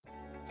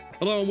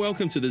Hello and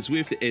welcome to the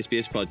Zwift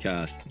SBS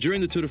podcast. During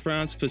the Tour de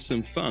France, for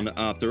some fun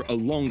after a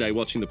long day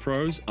watching the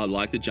pros, I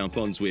like to jump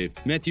on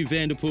Zwift. Matthew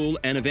van der Poel,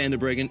 Anna van der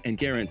Breggen and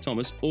Geraint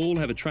Thomas all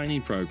have a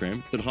training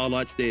program that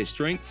highlights their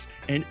strengths,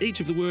 and each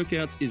of the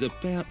workouts is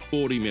about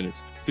 40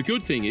 minutes. The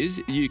good thing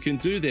is you can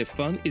do their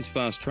fun is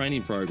fast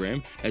training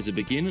program as a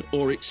beginner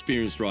or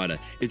experienced rider.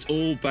 It's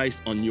all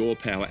based on your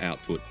power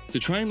output. To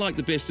train like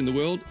the best in the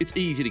world, it's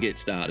easy to get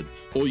started.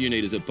 All you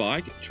need is a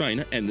bike,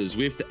 trainer and the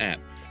Zwift app.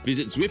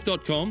 Visit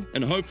Zwift.com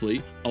and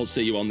hopefully I'll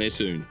see you on there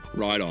soon.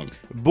 Ride on.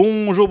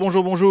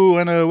 Bonjour,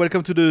 and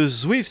welcome to the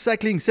Zwift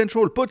Cycling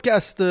Central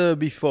Podcast.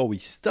 Before we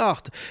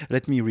start,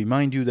 let me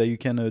remind you that you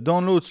can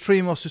download,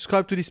 stream or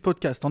subscribe to this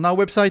podcast on our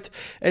website,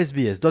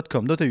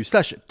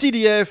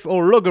 sbs.com.au/TDF,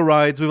 or log a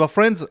rides with our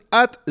friends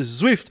at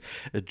Zwift.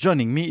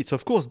 Joining me, it's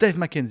of course Dave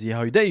McKenzie. How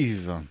are you,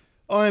 Dave?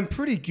 I'm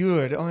pretty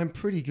good.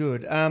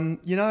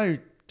 You know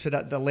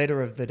the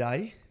letter of the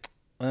day?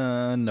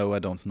 No, I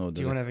don't know.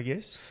 Do you want to have a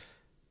guess?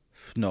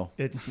 No.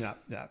 It's no.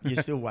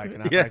 You're still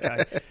waking up. Yeah.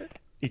 Okay.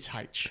 It's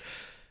H.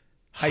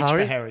 H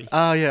Harry? for Harry.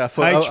 Ah, yeah.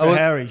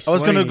 Harry.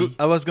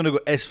 I was gonna go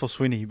S for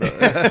Sweeny, but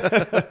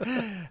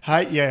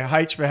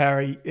H for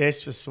Harry.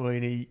 S for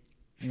Sweeny.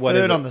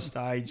 Whatever. Third on the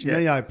stage. Yeah.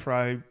 Neo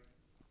Pro.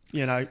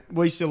 You know,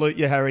 we salute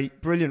you, Harry.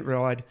 Brilliant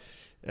ride.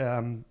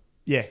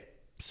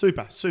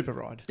 Super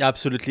ride.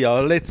 Absolutely.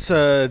 Let's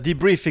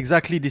debrief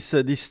exactly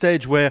this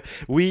stage where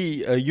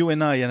we, you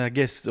and I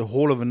guess the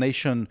whole of the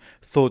nation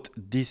thought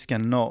this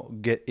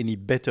cannot get any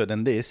better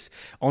than this,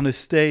 on a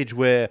stage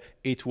where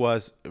it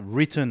was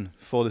written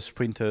for the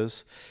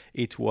sprinters,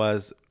 it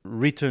was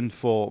written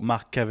for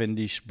Mark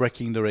Cavendish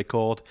breaking the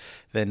record.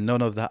 Then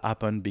none of that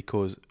happened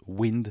because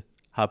wind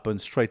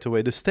happened straight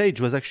away. The stage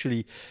was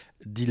actually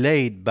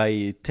delayed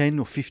by 10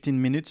 or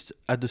 15 minutes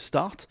at the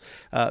start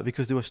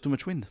because there was too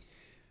much wind.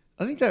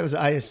 I think that was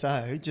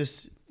ASO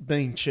just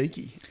being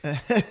cheeky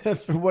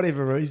for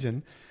whatever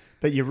reason.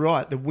 But you're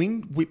right, the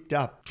wind whipped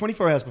up.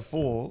 24 hours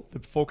before, the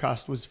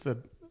forecast was for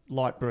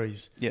light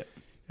breeze. Yeah.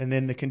 And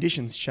then the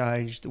conditions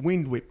changed. The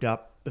wind whipped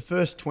up. The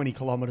first 20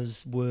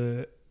 kilometres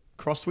were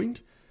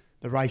crosswind.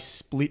 The race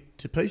split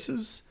to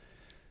pieces.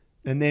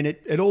 And then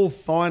it all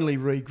finally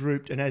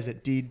regrouped. And as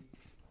it did,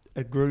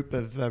 a group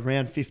of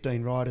around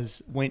 15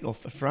 riders went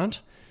off the front.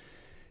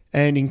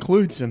 And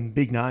includes some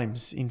big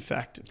names, in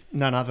fact,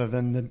 none other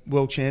than the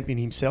world champion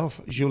himself,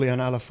 Julian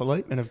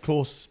Alaphilippe, and of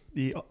course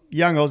the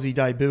young Aussie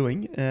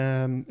debuting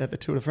at the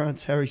Tour de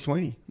France, Harry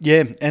Sweeny.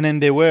 Yeah, and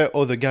then there were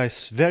other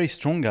guys, very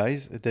strong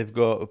guys. They've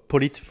got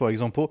Polit, for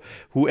example,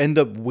 who end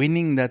up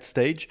winning that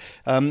stage.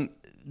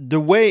 The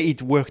way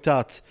it worked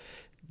out,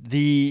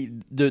 the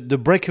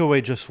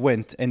breakaway just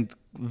went and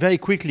very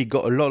quickly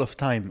got a lot of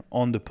time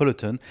on the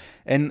peloton.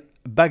 And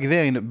back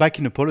in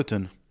the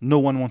peloton, no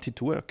one wanted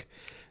to work.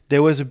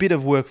 There was a bit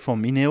of work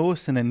from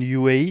Ineos and then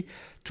UAE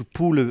to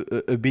pull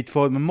a bit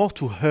forward, more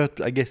to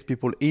hurt, I guess,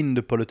 people in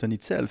the peloton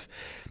itself.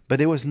 But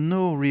there was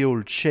no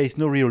real chase,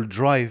 no real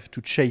drive to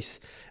chase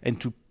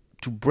and to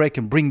break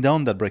and bring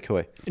down that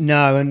breakaway.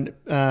 No,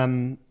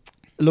 and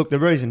look, the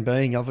reason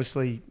being,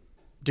 obviously,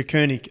 De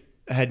Koenig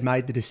had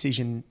made the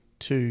decision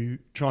to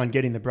try and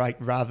get in the break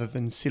rather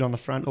than sit on the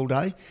front all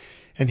day.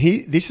 And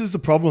this is the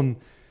problem,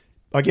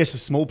 I guess a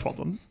small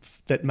problem,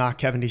 that Mark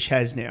Cavendish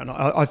has now. And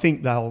I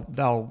think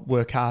they'll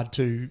work hard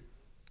to,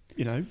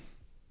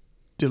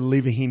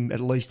 deliver him at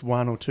least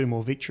one or two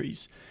more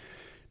victories.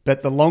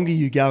 But the longer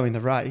you go in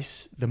the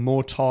race, the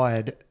more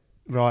tired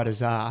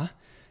riders are.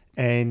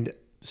 And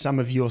some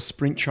of your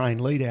sprint train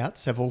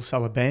leadouts have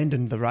also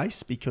abandoned the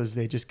race because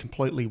they're just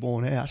completely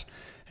worn out.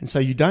 And so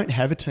you don't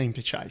have a team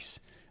to chase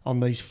on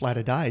these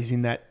flatter days,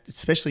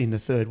 especially in the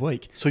third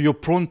week. So you're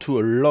prone to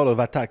a lot of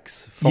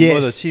attacks from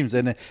other teams,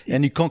 and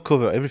you can't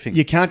cover everything.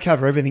 You can't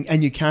cover everything,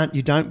 and you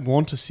don't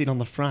want to sit on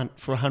the front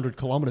for 100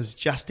 kilometres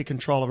just to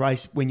control a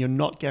race when you're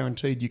not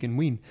guaranteed you can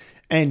win,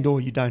 and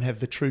or you don't have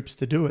the troops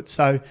to do it.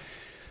 So,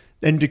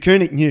 and De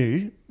Koenig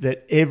knew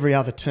that every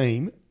other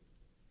team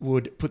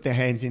would put their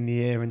hands in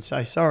the air and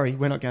say, sorry,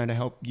 we're not going to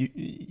help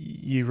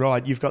you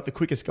ride. You've got the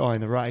quickest guy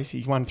in the race.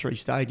 He's won 3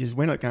 stages.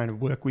 We're not going to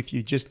work with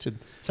you just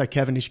so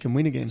Cavendish can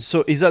win again.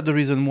 So is that the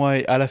reason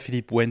why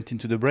Alaphilippe went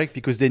into the break?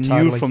 Because they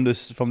knew from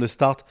the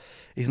start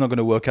he's not going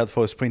to work out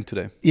for a sprint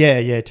today.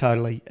 Yeah,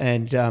 totally.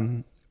 And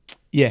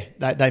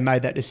they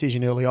made that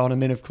decision early on. And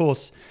then, of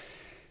course,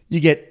 you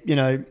get,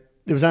 there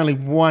was only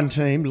one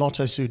team,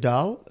 Lotto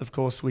Soudal, of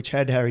course, which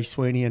had Harry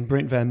Sweeny and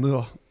Brent Van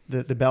Moer,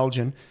 the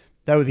Belgian.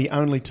 They were the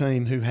only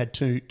team who had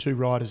two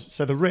riders.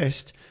 So the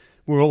rest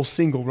were all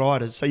single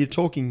riders. So you're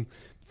talking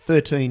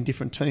 13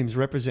 different teams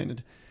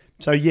represented.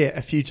 So,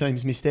 a few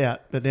teams missed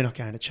out, but they're not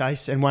going to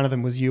chase. And one of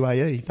them was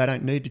UAE. They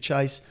don't need to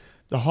chase.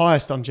 The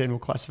highest on general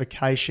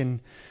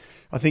classification,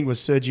 I think, was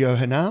Sergio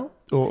Henao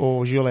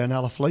or Julian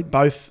Alaphilippe,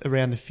 both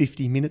around the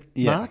 50-minute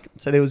mark.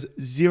 So there was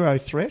zero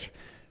threat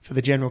for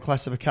the general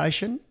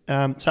classification.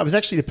 So it was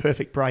actually the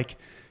perfect break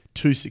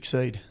to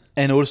succeed.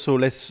 And also,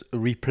 let's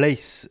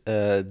replace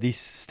this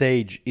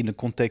stage in the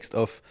context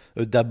of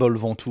a double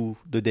Ventoux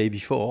the day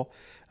before.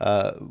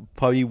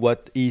 Probably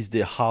what is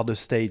the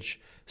hardest stage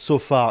so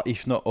far,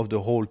 if not of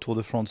the whole Tour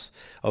de France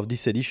of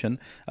this edition.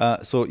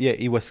 So yeah,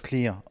 it was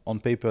clear on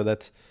paper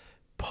that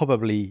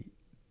probably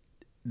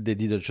they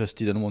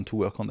didn't want to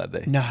work on that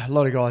day. No, a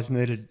lot of guys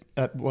needed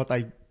what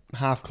they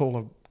half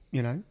call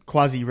a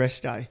quasi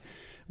rest day,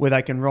 where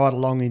they can ride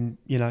along in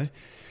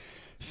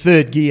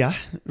third gear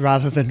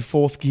rather than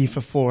fourth gear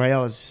for 4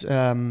 hours.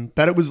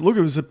 But it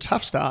was a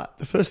tough start.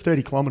 The first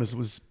 30 kilometres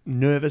was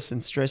nervous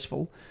and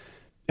stressful,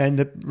 and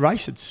the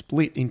race had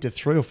split into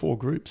 3 or 4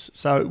 groups.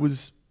 So it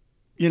was,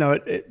 they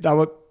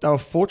were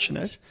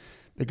fortunate,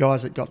 the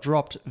guys that got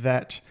dropped,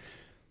 that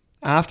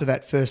after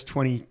that first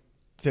 20,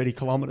 30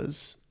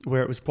 kilometres,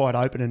 where it was quite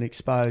open and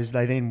exposed,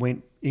 they then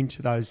went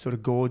into those sort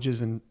of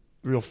gorges and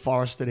real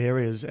forested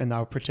areas, and they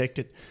were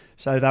protected.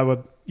 So they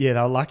were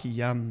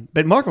lucky.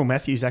 But Michael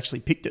Matthews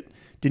actually picked it,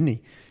 didn't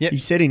he? Yep. He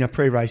said in a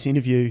pre-race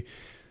interview,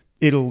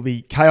 it'll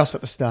be chaos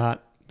at the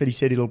start, but he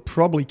said it'll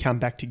probably come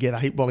back together.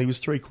 He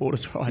was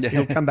 3/4 right.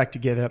 It'll come back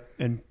together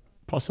and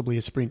possibly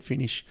a sprint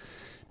finish.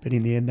 But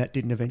in the end, that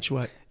didn't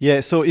eventuate. Yeah,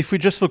 so if we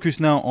just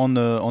focus now on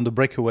the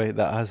breakaway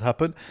that has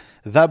happened,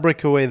 that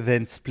breakaway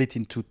then split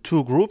into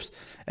 2 groups.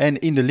 And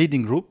in the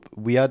leading group,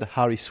 we had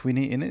Harry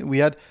Sweeny in it. We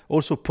had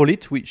also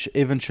Pollitt, which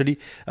eventually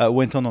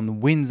went on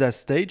and wins that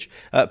stage.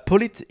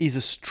 Pollitt is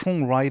a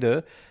strong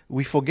rider.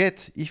 We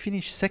forget he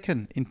finished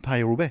second in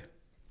Paris-Roubaix.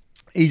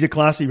 He's a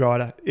classy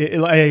rider,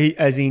 he's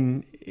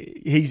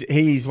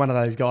one of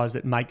those guys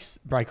that makes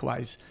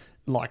breakaways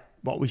like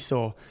what we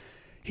saw.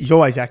 He's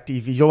always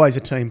active. He's always a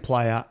team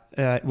player,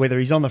 whether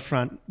he's on the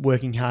front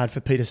working hard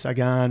for Peter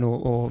Sagan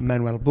or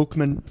Manuel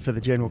Buchmann for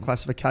the general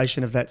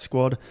classification of that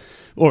squad,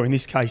 or in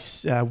this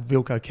case,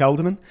 Wilco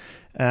Kelderman.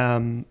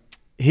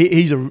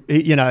 He's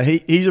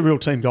a real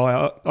team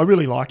guy. I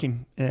really like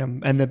him.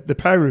 And the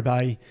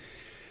Paris-Roubaix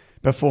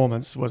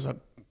performance was a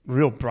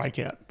real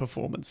breakout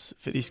performance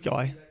for this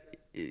guy.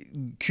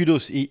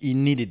 Kudos, he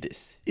needed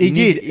this. He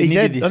did. He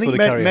needed this I think for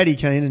the career. Matty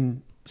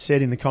Keenan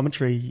said in the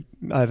commentary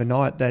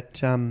overnight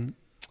that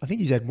I think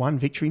he's had one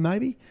victory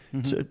maybe.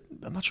 Mm-hmm. So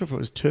I'm not sure if it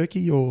was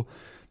Turkey or,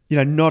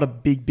 not a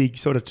big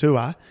sort of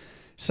tour.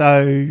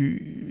 So,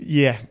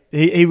 yeah,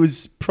 he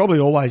was probably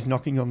always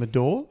knocking on the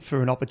door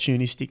for an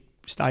opportunistic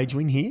stage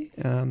win here.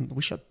 I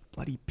wish I'd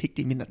bloody picked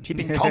him in the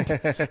tipping comp.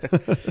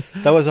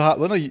 That was a hard...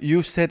 Well, no,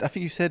 you said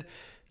 100%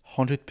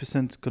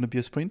 going to be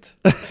a sprint.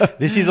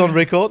 This is on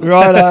record.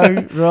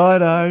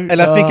 Righto. And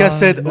I think I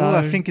said, no.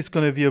 I think it's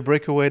going to be a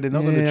breakaway. They're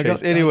not going to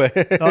chase. Anyway.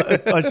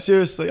 I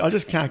seriously, I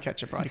just can't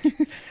catch a break.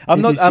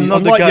 I'm not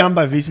like the guy.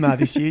 Jumbo Visma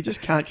this year,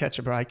 just can't catch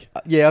a break.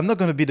 Yeah, I'm not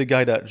going to be the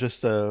guy that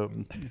just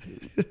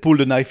pull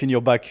the knife in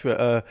your back.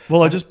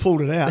 Well, I just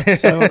pulled it out,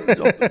 so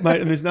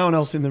mate, and there's no one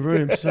else in the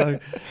room. So,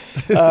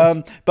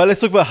 but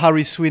let's talk about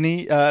Harry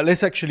Sweeny.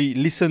 Let's actually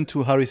listen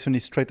to Harry Sweeny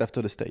straight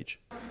after the stage.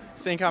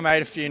 I think I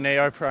made a few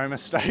neo-pro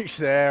mistakes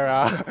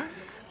there,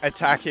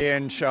 attacking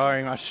and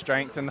showing my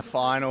strength in the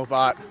final,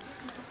 but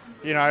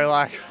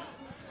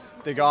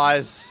the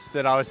guys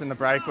that I was in the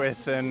break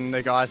with and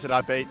the guys that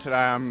I beat today,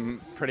 I'm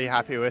pretty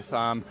happy with.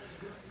 I'm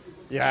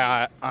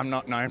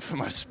not known for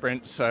my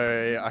sprint,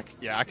 so I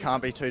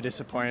can't be too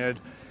disappointed.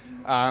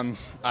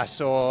 I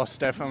saw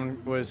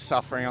Stefan was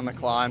suffering on the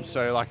climb,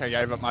 so I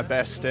gave it my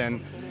best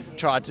and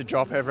tried to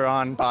drop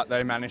everyone, but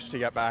they managed to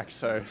get back,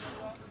 so...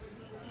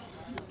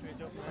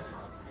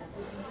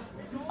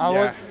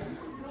 How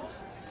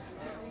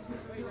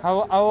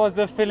was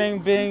the feeling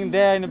being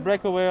there in the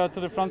breakaway or to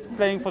the front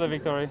playing for the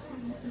victory?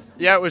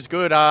 Yeah, it was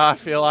good. I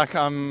feel like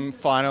I'm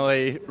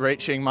finally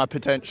reaching my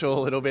potential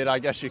a little bit, I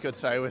guess you could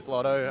say, with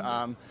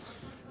Lotto.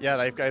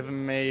 They've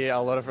given me a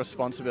lot of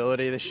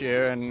responsibility this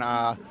year, and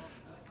I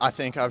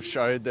think I've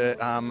showed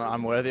that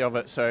I'm worthy of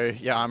it. So,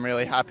 I'm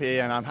really happy,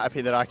 and I'm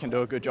happy that I can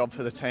do a good job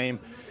for the team.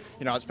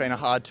 It's been a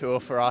hard tour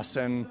for us,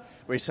 and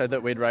we said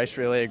that we'd race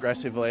really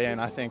aggressively,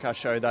 and I think I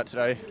showed that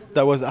today.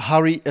 That was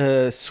Harry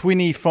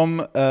Sweeny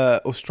from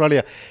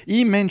Australia.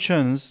 He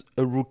mentions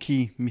a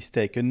rookie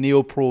mistake, a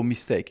neo-pro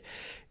mistake.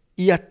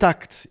 He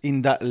attacked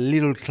in that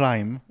little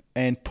climb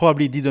and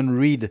probably didn't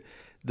read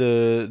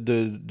the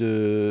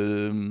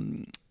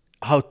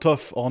how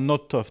tough or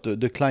not tough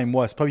the climb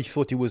was. Probably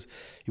thought it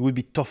would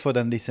be tougher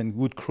than this and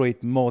would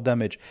create more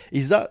damage.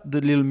 Is that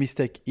the little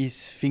mistake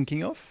he's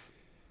thinking of?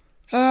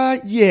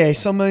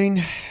 Yes, I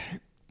mean...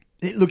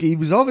 Look, he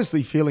was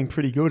obviously feeling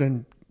pretty good,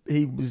 and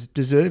he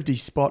deserved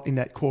his spot in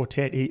that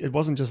quartet. It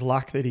wasn't just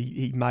luck that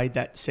he made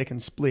that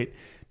second split,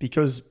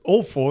 because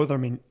all 4 of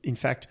them, in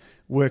fact,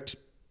 worked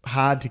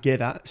hard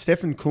together.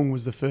 Stefan Kung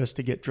was the first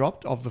to get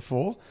dropped of the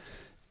 4,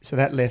 so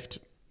that left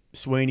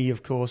Sweeny,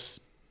 of course,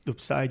 the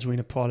stage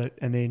winner Pollitt,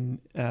 and then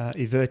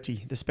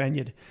Iverti, the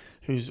Spaniard,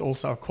 who's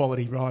also a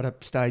quality rider,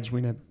 stage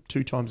winner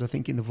 2 times, I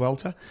think, in the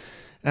Vuelta.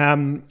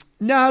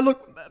 No,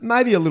 look,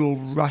 maybe a little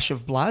rush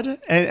of blood,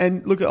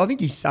 and look, I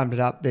think he summed it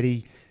up that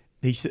he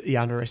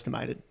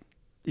underestimated,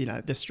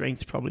 the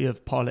strength probably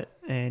of Pollitt,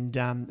 and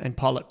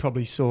Pollitt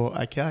probably saw,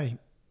 okay,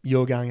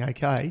 you're going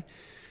okay,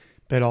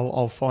 but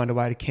I'll find a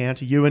way to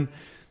counter you. And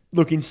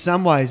look, in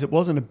some ways, it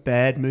wasn't a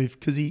bad move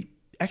because he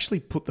actually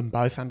put them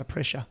both under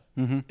pressure,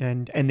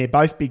 and they're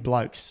both big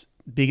blokes,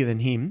 bigger than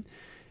him,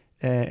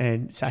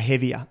 and so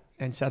heavier.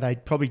 And so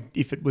they'd probably,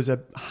 if it was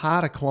a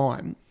harder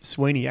climb,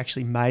 Sweeny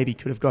actually maybe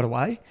could have got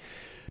away.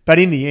 But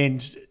in the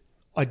end,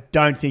 I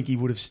don't think he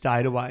would have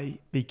stayed away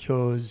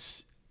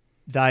because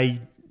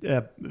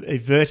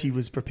Verti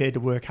was prepared to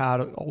work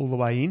hard all the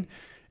way in.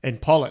 And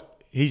Pollitt,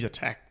 his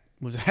attack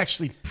was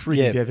actually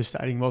pretty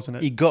devastating, wasn't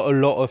it? He got a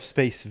lot of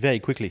space very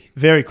quickly.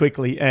 Very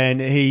quickly, and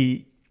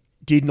he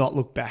did not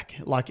look back.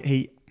 Like,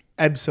 he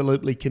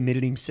absolutely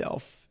committed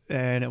himself.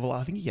 And, well,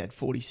 I think he had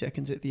 40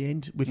 seconds at the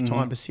end with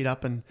time to sit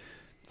up. And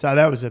so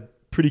that was a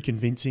pretty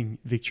convincing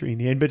victory in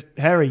the end. But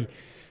Harry,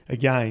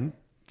 again,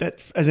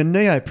 that as a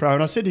neo-pro,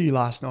 and I said to you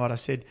last night, I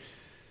said,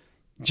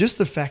 just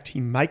the fact he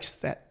makes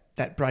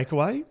that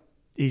breakaway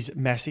is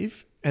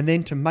massive. And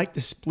then to make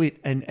the split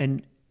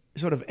and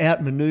sort of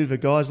outmaneuver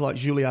guys like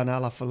Julian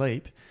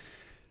Alaphilippe,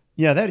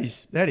 that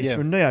is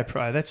for a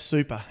neo-pro, that's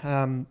super.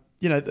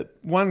 The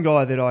one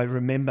guy that I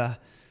remember,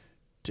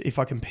 if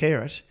I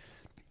compare it,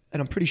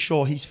 and I'm pretty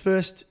sure his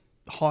first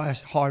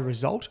high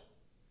result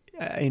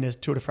in a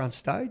Tour de France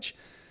stage,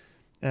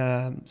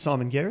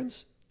 Simon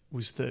Gerrans,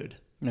 was third.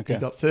 Okay. He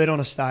got third on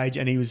a stage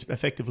and he was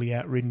effectively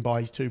outridden by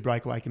his two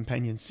breakaway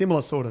companions.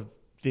 Similar sort of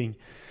thing.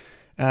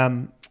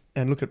 And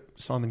look at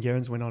Simon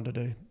Gerrans went on to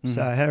do.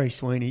 So Harry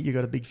Sweeny, you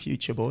got a big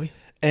future, boy.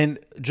 And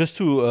just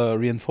to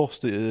reinforce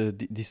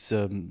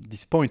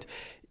this point,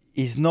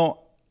 is not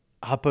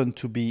happened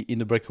to be in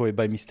the breakaway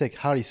by mistake.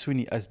 Harry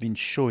Sweeny has been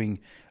showing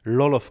a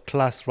lot of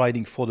class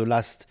riding for the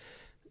last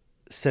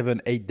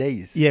 7-8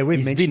 days. Yeah,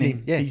 we've mentioned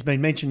him. Yeah. He's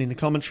been mentioned in the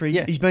commentary.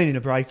 Yeah. He's been in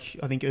a break,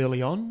 I think,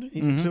 early on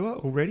in the tour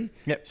already.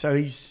 Yep. So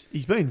he's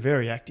been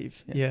very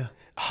active. Yeah.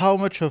 How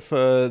much of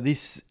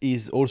this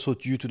is also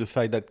due to the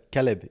fact that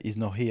Caleb is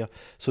not here?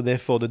 So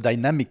therefore, the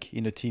dynamic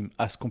in the team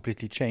has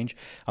completely changed.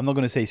 I'm not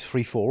going to say it's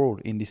free for all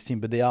in this team,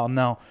 but they are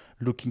now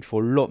looking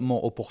for a lot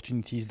more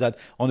opportunities that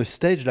on a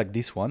stage like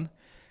this one,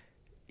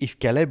 if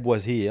Caleb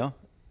was here,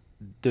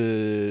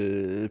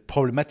 the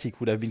problematic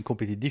would have been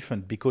completely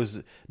different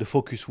because the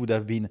focus would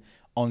have been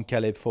on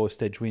Caleb for a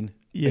stage win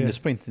in the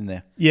sprint in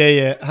there.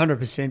 Yeah,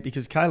 100%,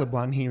 because Caleb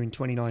won here in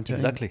 2019.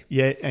 Exactly.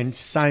 Yeah, and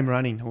same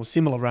running or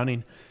similar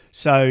running.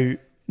 So,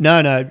 no.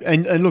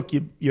 And look,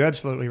 you're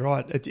absolutely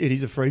right. It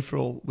is a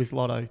free-for-all with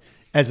Lotto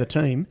as a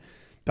team,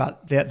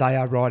 but they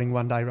are riding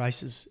one-day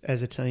races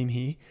as a team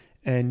here.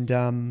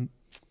 And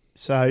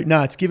so,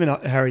 no, it's given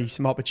Harry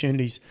some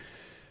opportunities.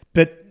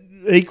 But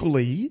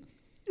equally,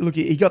 look,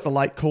 he got the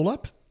late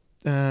call-up.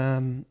 He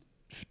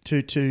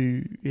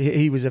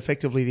was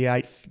effectively the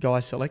 8th guy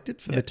selected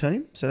for the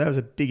team. So that was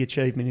a big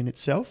achievement in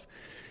itself.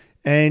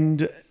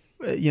 And,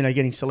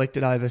 getting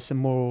selected over some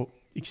more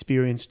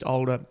experienced,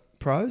 older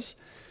pros.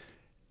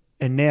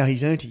 And now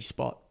he's earned his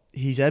spot.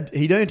 He'd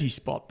earned his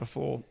spot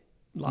before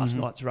last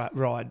night's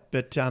ride.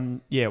 But,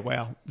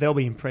 wow, they'll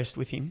be impressed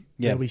with him.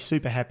 Yeah. They'll be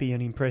super happy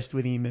and impressed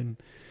with him. And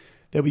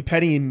they'll be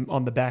patting him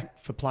on the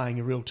back for playing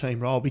a real team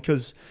role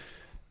because,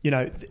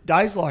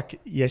 days like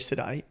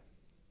yesterday,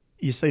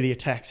 you see the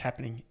attacks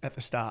happening at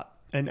the start.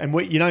 And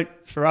we,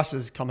 for us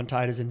as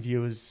commentators and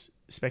viewers,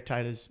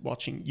 spectators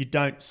watching, you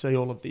don't see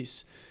all of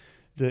this,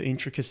 the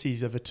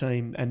intricacies of a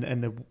team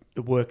and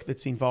the work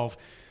that's involved.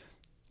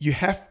 You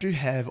have to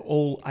have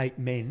all 8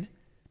 men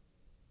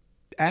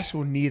at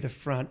or near the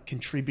front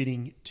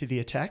contributing to the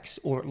attacks,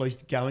 or at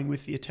least going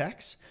with the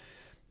attacks.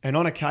 And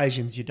on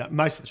occasions, you don't.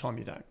 Most of the time,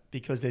 you don't,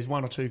 because there's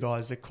 1 or 2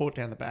 guys that are caught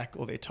down the back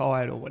or they're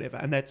tired or whatever,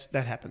 and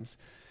that happens.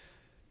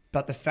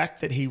 But the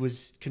fact that he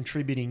was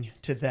contributing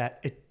to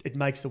that, it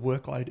makes the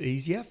workload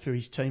easier for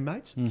his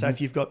teammates. So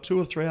if you've got 2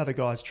 or 3 other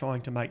guys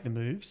trying to make the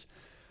moves,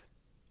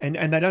 and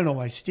they don't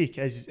always stick,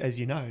 as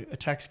you know,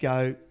 attacks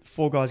go,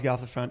 4 guys go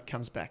off the front,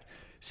 comes back.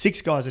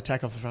 6 guys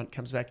attack off the front,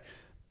 comes back.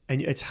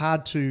 And it's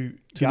hard to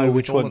go know with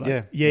which all one, of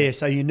them. Yeah,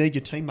 so you need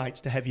your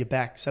teammates to have your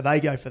back. So they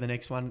go for the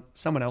next one,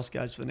 someone else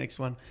goes for the next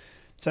one.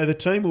 So the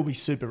team will be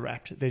super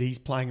wrapped that he's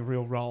playing a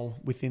real role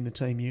within the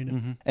team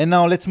unit. And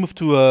now let's move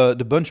to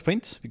the bunch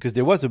sprint, because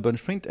there was a bunch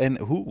sprint, and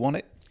who won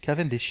it?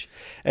 Cavendish.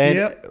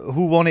 And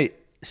who won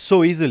it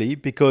so easily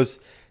because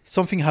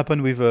something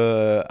happened with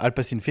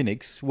Alpecin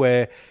Phoenix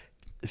where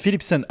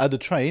Philipsen had a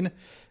train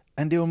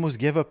and they almost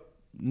gave up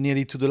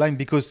nearly to the line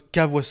because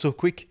Cav was so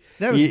quick.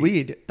 That was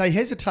weird. They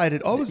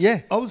hesitated. I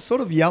was sort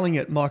of yelling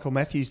at Michael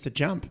Matthews to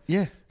jump.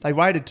 Yeah. They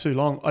waited too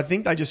long. I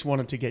think they just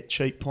wanted to get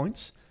cheap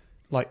points,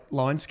 like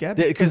line scab.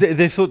 Because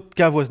they thought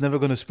Cav was never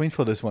going to sprint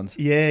for those ones.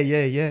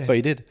 Yeah. But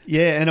he did.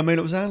 Yeah, and I mean,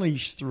 it was only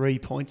 3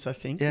 points, I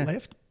think,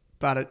 left.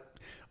 But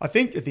I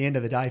think at the end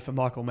of the day for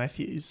Michael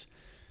Matthews,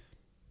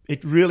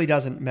 it really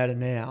doesn't matter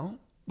now.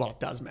 Well, it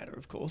does matter,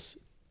 of course.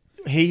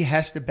 He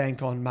has to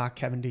bank on Mark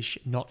Cavendish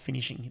not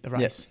finishing the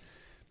race. Yep.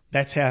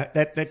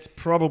 That's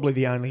probably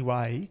the only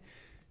way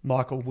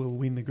Michael will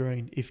win the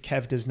green if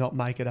Cav does not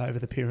make it over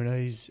the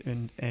Pyrenees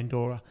and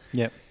Andorra.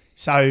 Yep.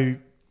 So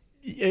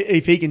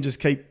if he can just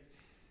keep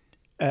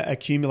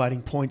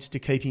accumulating points to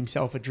keep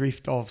himself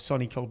adrift of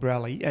Sonny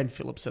Colbrelli and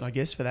Philipsen, I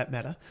guess, for that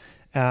matter.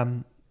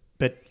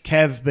 But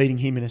Cav beating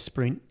him in a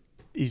sprint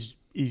is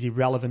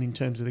irrelevant in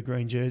terms of the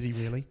green jersey,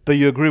 really. But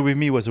you agree with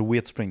me, it was a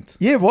weird sprint.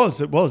 Yeah, it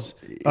was.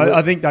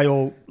 I think they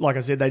all, like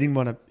I said, they didn't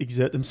want to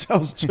exert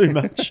themselves too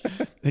much.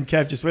 And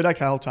Cav just went,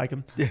 okay, I'll take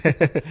them.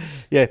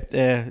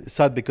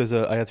 Sad because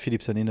I had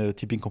Philipsen in a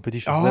tipping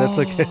competition. Oh, That's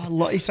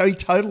okay. So he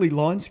totally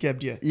line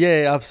scabbed you.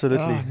 Yeah,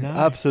 absolutely. Oh, no.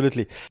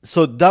 Absolutely.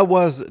 So that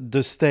was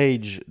the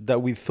stage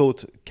that we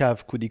thought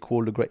Cav could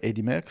equal the great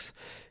Eddie Merckx.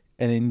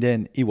 And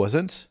then he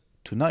wasn't.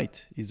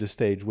 Tonight is the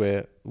stage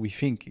where we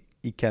think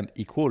he can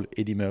equal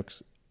Eddie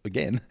Merckx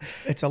again.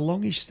 It's a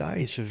longish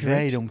stage. It's a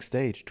very long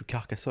stage to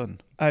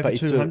Carcassonne. Over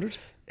 200?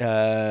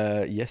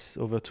 Yes,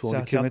 over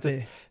 200 kilometers.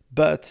 There.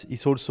 But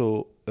it's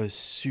also a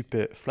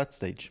super flat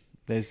stage.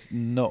 There's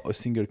not a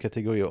single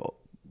category of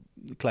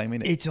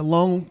climbing it. It's a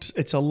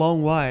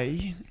long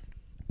way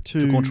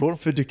to control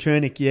for De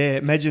Koenig. Yeah,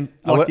 imagine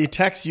the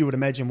attacks you would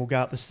imagine will go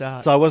at the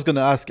start. So I was going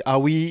to ask: are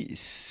we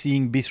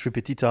seeing bis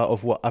repetita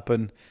of what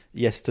happened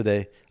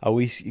yesterday? Are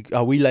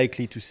we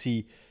likely to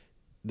see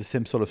the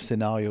same sort of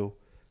scenario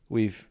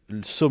with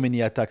so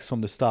many attacks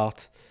from the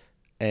start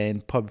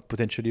and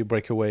potentially a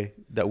breakaway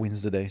that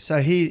wins the day? So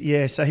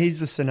here's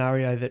the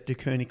scenario that De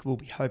Koenig will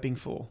be hoping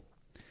for: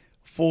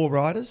 4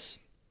 riders,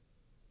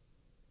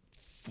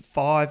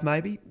 5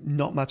 maybe,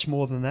 not much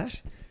more than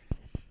that.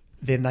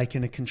 Then they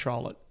can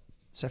control it.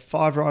 So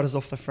 5 riders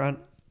off the front,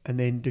 and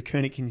then De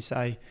Koenig can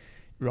say,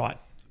 right,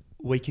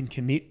 we can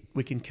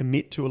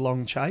commit to a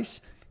long chase.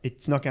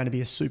 It's not going to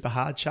be a super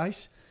hard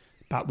chase,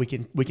 but we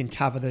can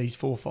cover these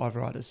 4 or 5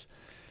 riders.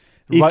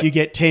 If you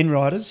get 10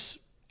 riders.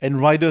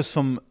 And riders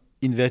from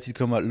inverted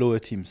comma lower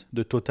teams,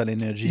 the Total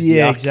Energy,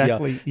 yeah, the Arkia,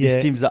 exactly.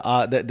 these teams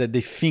that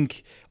they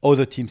think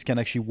other teams can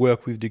actually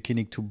work with De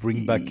Koenig to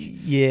bring back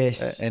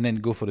and then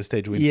go for the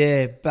stage win.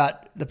 Yeah,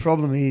 but the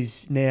problem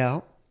is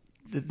now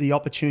the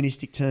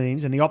opportunistic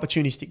teams and the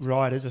opportunistic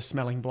riders are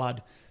smelling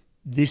blood.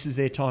 This is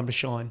their time to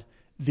shine.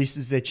 This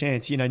is their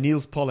chance.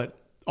 Niels Pollitt,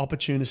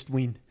 opportunist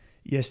win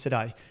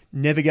yesterday.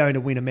 Never going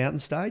to win a mountain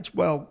stage.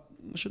 Well,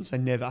 I shouldn't say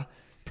never.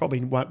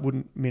 Probably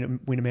wouldn't win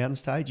a mountain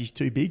stage. He's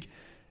too big.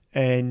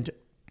 And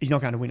he's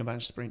not going to win a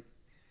bunch sprint.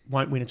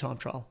 Won't win a time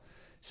trial.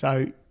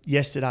 So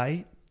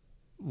yesterday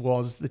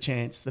was the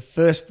chance, the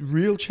first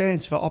real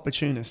chance for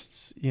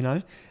opportunists,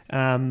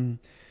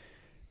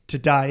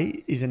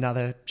 Today is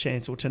another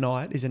chance, or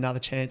tonight is another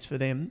chance for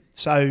them.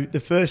 So the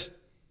first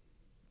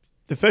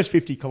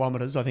 50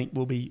 kilometres, I think,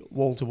 will be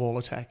wall-to-wall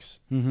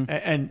attacks,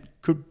 and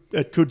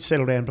it could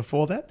settle down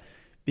before that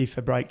if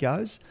a break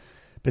goes.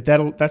 But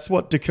that's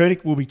what De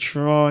Koenig will be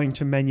trying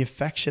to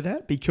manufacture,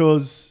 that,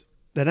 because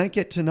they don't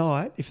get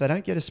tonight. If they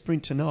don't get a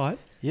sprint tonight,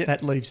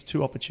 that leaves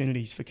 2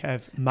 opportunities for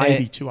Cav,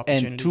 maybe 2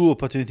 opportunities. And 2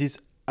 opportunities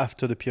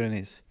after the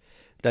Pyrenees.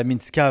 That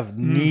means Cav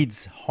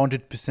needs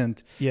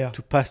 100%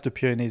 to pass the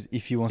Pyrenees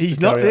if he wants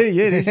to carry on. He's not there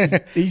yet, is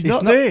he? He's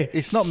not there.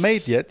 It's not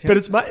made yet. But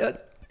it's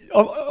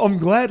I'm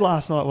glad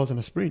last night wasn't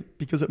a sprint,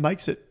 because it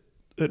makes it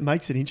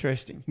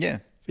interesting. Yeah.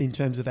 In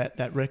terms of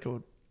that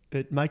record.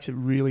 It makes it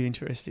really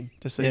interesting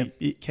to see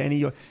can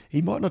he, or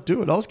he might not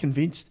do it. I was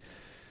convinced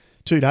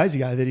 2 days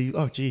ago that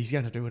he's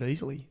going to do it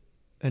easily.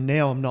 And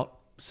now I'm not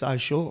so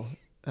sure.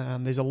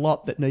 There's a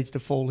lot that needs to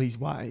fall his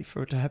way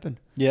for it to happen.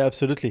 Yeah,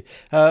 absolutely.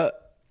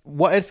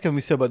 What else can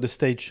we say about the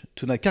stage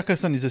tonight?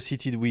 Carcassonne is a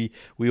city that we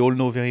all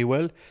know very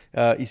well.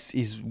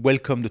 It's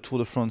welcomed the Tour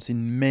de France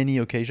in many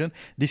occasions.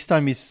 This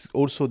time is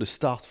also the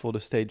start for the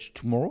stage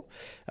tomorrow.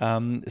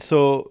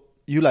 So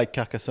you like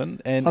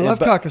Carcassonne. I love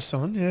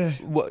Carcassonne, yeah.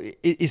 Well,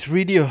 it's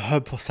really a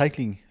hub for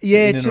cycling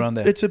around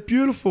there. It's a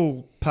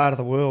beautiful part of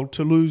the world.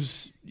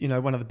 Toulouse,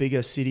 one of the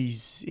bigger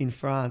cities in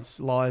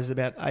France, lies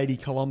about 80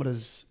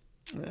 kilometres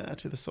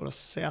to the sort of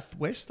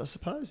southwest, I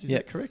suppose. Is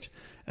that correct?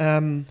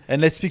 And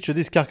let's picture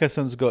this.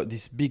 Carcassonne's got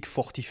this big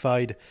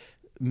fortified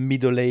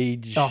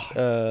middle-aged...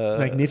 it's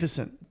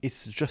magnificent.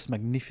 It's just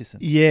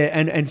magnificent. Yeah,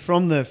 and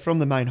from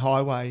the main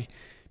highway,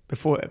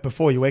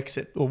 before you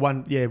exit, or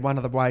one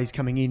of the ways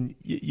coming in,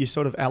 you're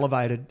sort of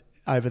elevated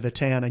over the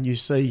town, and you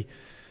see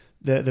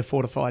the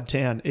fortified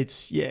town.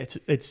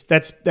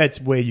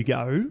 That's where you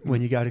go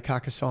when you go to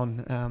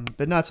Carcassonne.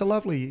 But no, it's a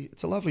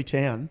lovely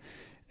town,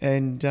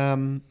 and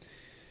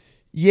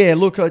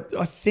look,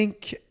 I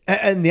think,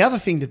 and the other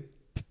thing to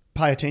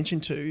pay attention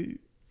to,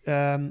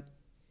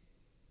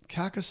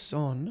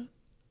 Carcassonne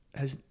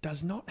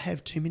does not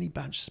have too many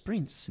bunch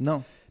sprints.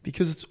 No,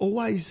 because it's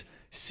always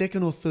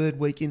second or third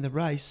week in the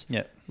race.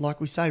 Yeah,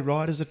 like we say,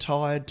 riders are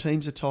tired,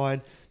 teams are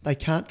tired. They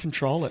can't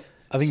control it.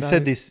 Having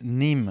said this,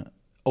 Nîmes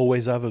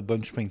always have a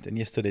bunch sprint, and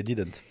yesterday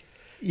didn't.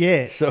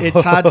 Yeah, so it's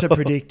hard to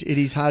predict. It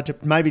is hard to.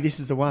 Maybe this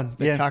is the one.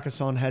 But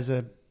Carcassonne has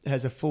a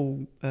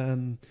full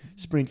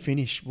sprint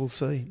finish. We'll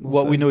see.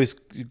 What we know is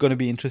going to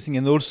be interesting,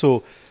 and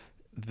also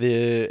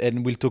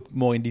and we'll talk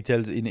more in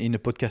details in a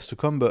podcast to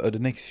come. But the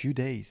next few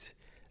days,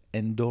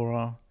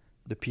 Andorra,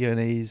 the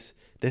Pyrenees,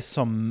 there's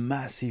some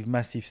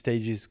massive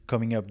stages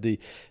coming up.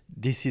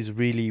 This is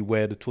really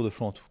where the Tour de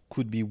France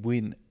could be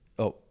won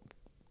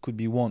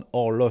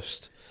or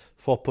lost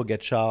for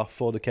Pogačar,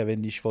 for the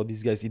Cavendish, for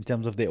these guys in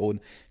terms of their own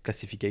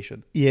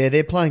classification. Yeah,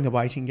 they're playing the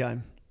waiting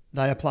game.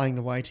 They are playing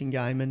the waiting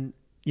game, and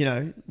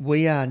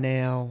we are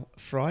now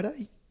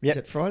Friday. Yep. Is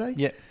it Friday?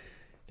 Yeah.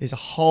 There's a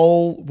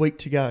whole week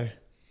to go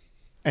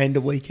and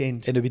a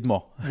weekend. And a bit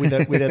more. with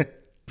a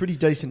pretty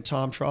decent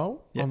time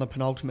trial Yep. on the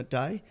penultimate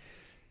day.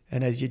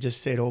 And as you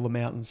just said, all the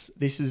mountains.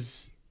 This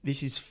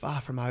is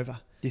far from over.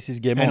 This is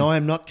game And on. I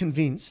am not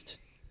convinced.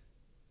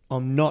 I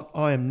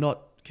am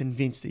not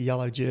convinced the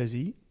yellow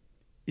jersey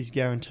is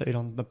guaranteed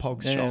on the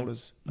Pog's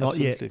shoulders. Not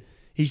absolutely. yet.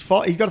 He's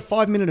got a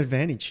 5-minute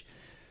advantage,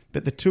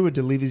 but the Tour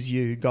delivers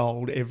you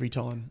gold every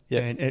time.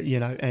 Yeah.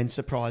 And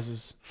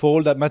surprises. For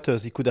all that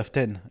matters, he could have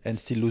 10 and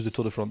still lose the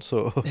Tour de France.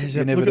 So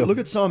you never know. Look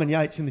at Simon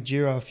Yates in the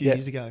Giro a few Yeah.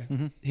 years ago.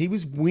 Mm-hmm. He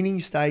was winning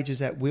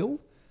stages at will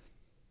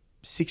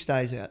 6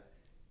 days out.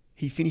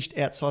 He finished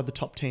outside the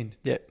top 10.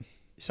 Yeah.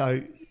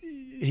 So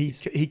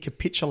he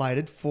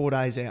capitulated 4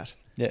 days out.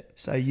 Yeah.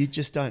 So you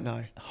just don't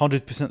know.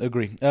 100%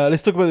 agree.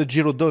 Let's talk about the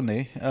Giro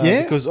Donne.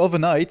 Because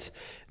overnight,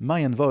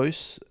 Marianne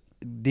Vos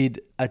did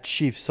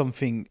achieve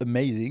something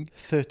amazing,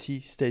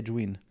 30 stage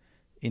win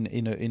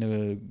in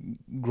a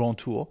Grand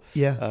Tour,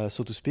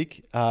 so to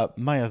speak.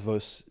 Marianne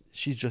Vos,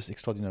 she's just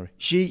extraordinary.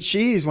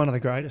 She is one of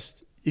the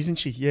greatest, isn't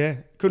she? Yeah,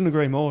 couldn't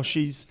agree more.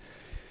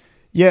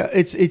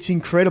 It's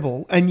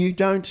incredible. And you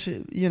don't,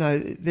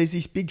 there's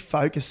this big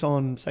focus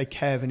on, say,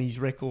 Cav and his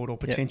record or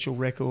potential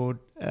record.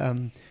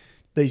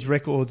 These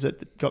records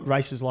that got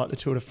races like the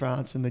Tour de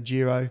France and the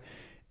Giro.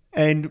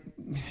 And,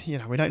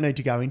 we don't need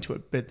to go into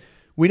it, but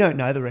we don't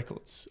know the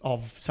records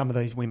of some of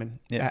these women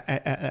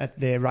at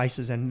their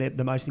races and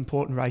the most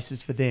important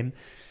races for them.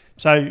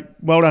 So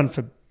well done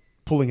for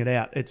pulling it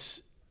out.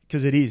 It's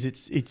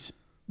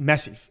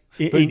massive.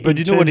 But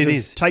you know what it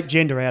is? Take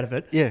gender out of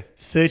it. Yeah.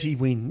 30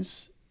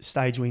 wins,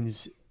 stage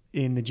wins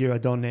in the Giro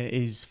Donne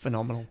is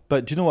phenomenal.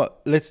 But you know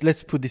what?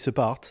 Let's put this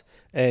apart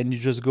and you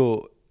just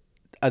go,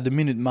 at the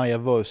minute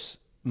Marianne Vos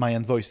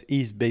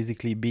is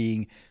basically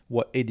being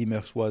what Eddy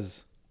Merckx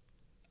was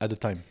at the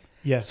time.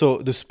 Yeah. So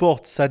the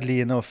sport,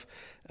 sadly enough,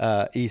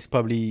 is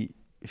probably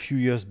a few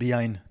years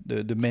behind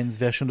the men's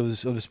version of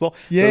the sport.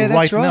 Yeah, but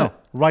that's right.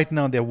 Right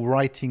now, they're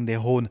writing their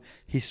own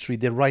history.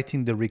 They're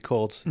writing the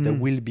records that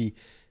will be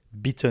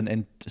beaten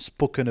and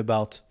spoken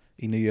about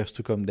in the years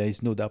to come. There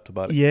is no doubt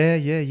about it.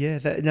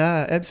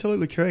 Yeah.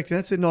 Absolutely correct.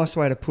 That's a nice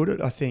way to put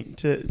it, I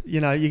think. You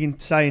can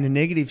say in a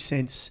negative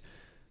sense,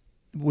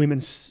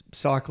 women's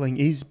cycling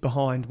is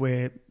behind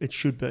where it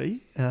should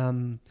be.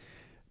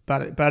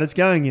 But it's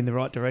going in the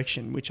right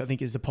direction, which I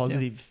think is the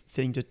positive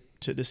thing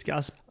to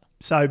discuss.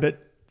 So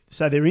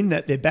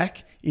they're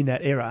back in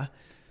that era,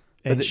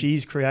 and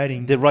she's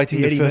creating. They're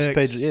writing the first Merckx.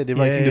 page. Yeah, they're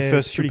writing the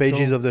first few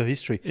pages of the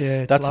history.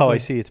 Yeah, that's how I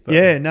see it. But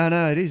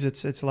it is.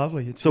 It's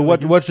lovely. So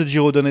watch the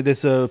Giro Donne.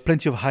 There's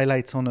plenty of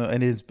highlights on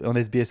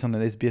SBS and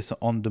SBS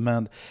on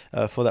demand,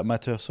 for that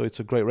matter. So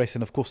it's a great race,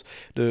 and of course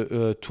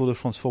the Tour de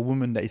France for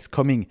women that is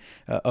coming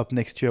up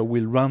next year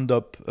will round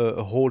up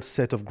a whole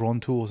set of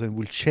Grand Tours and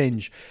will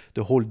change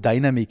the whole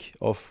dynamic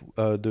of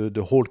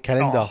the whole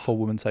calendar for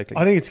women cycling.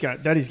 I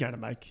think that is going to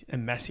make a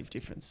massive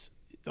difference,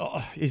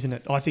 isn't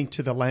it? I think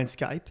to the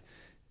landscape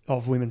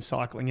of women's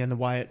cycling and the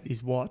way it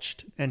is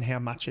watched and how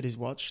much it is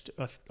watched.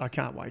 I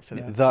can't wait for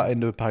that. That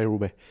and the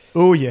Paris-Roubaix.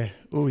 Oh yeah.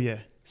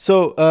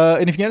 So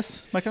anything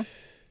else, Micah?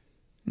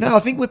 No, I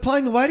think we're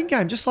playing the waiting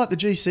game just like the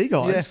GC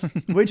guys.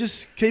 Yeah. We're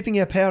just keeping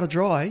our powder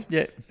dry.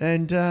 Yeah.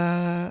 And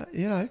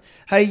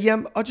hey,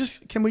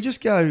 can we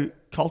just go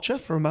culture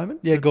for a moment?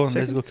 Yeah, go on.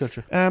 Let's go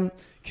culture.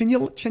 Can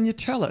you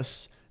tell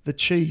us the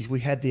cheese we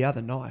had the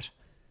other night?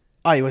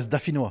 It was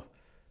Dauphinois.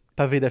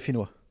 Pavé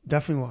Dauphinois.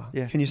 Dauphinois.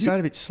 Yeah. Can you say it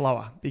a bit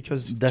slower?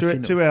 Because to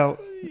Dauphinois. our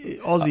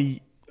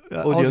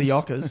Aussie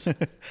Ockers.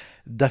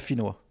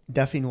 Dauphinois.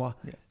 Dauphinois.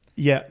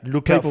 Yeah.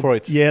 Look out for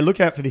it. Yeah, look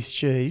out for this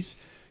cheese.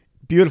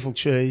 Beautiful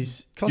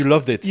cheese. You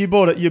loved it. You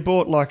bought it. You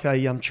bought like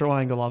a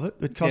triangle of it.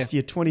 It cost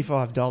you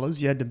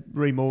 $25. You had to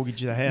remortgage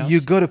the house.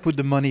 You got to put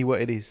the money where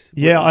it is.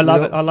 Yeah, I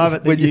love it. I love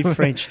it that you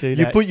French do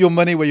that. You put your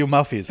money where your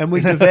mouth is. And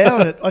we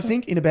devoured it. I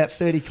think in about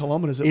 30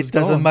 kilometres it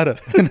doesn't matter.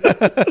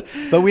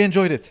 But we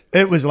enjoyed it.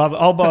 It was lovely.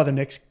 I'll buy the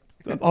next.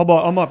 I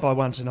might buy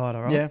one tonight.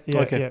 All right.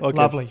 Yeah. Okay.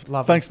 Lovely.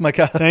 Thanks,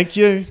 Micah. Thank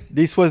you.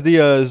 This was the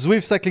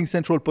Zwift Cycling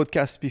Central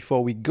podcast.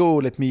 Before we go,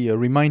 let me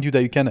remind you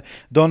that you can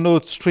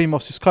download, stream,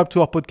 or subscribe to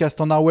our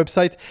podcast on our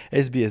website,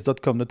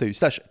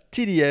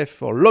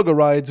 sbs.com.au/TDF, or log a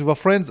ride with our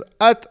friends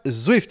at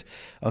Zwift.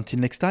 Until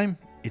next time,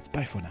 it's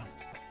bye for now.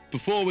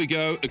 Before we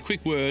go, a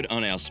quick word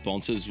on our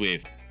sponsor,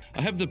 Zwift.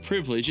 I have the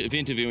privilege of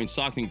interviewing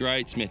cycling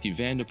greats Mathieu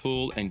van der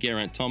Poel and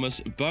Geraint Thomas,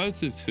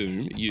 both of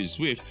whom use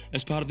Zwift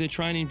as part of their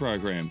training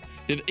program.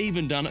 They've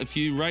even done a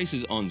few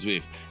races on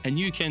Zwift, and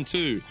you can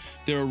too.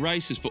 There are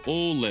races for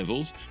all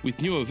levels,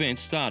 with new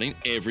events starting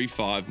every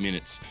 5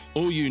 minutes.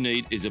 All you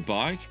need is a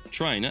bike,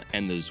 trainer,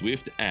 and the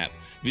Zwift app.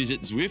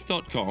 Visit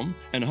Zwift.com,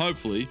 and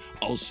hopefully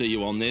I'll see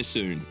you on there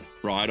soon.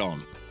 Ride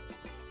on.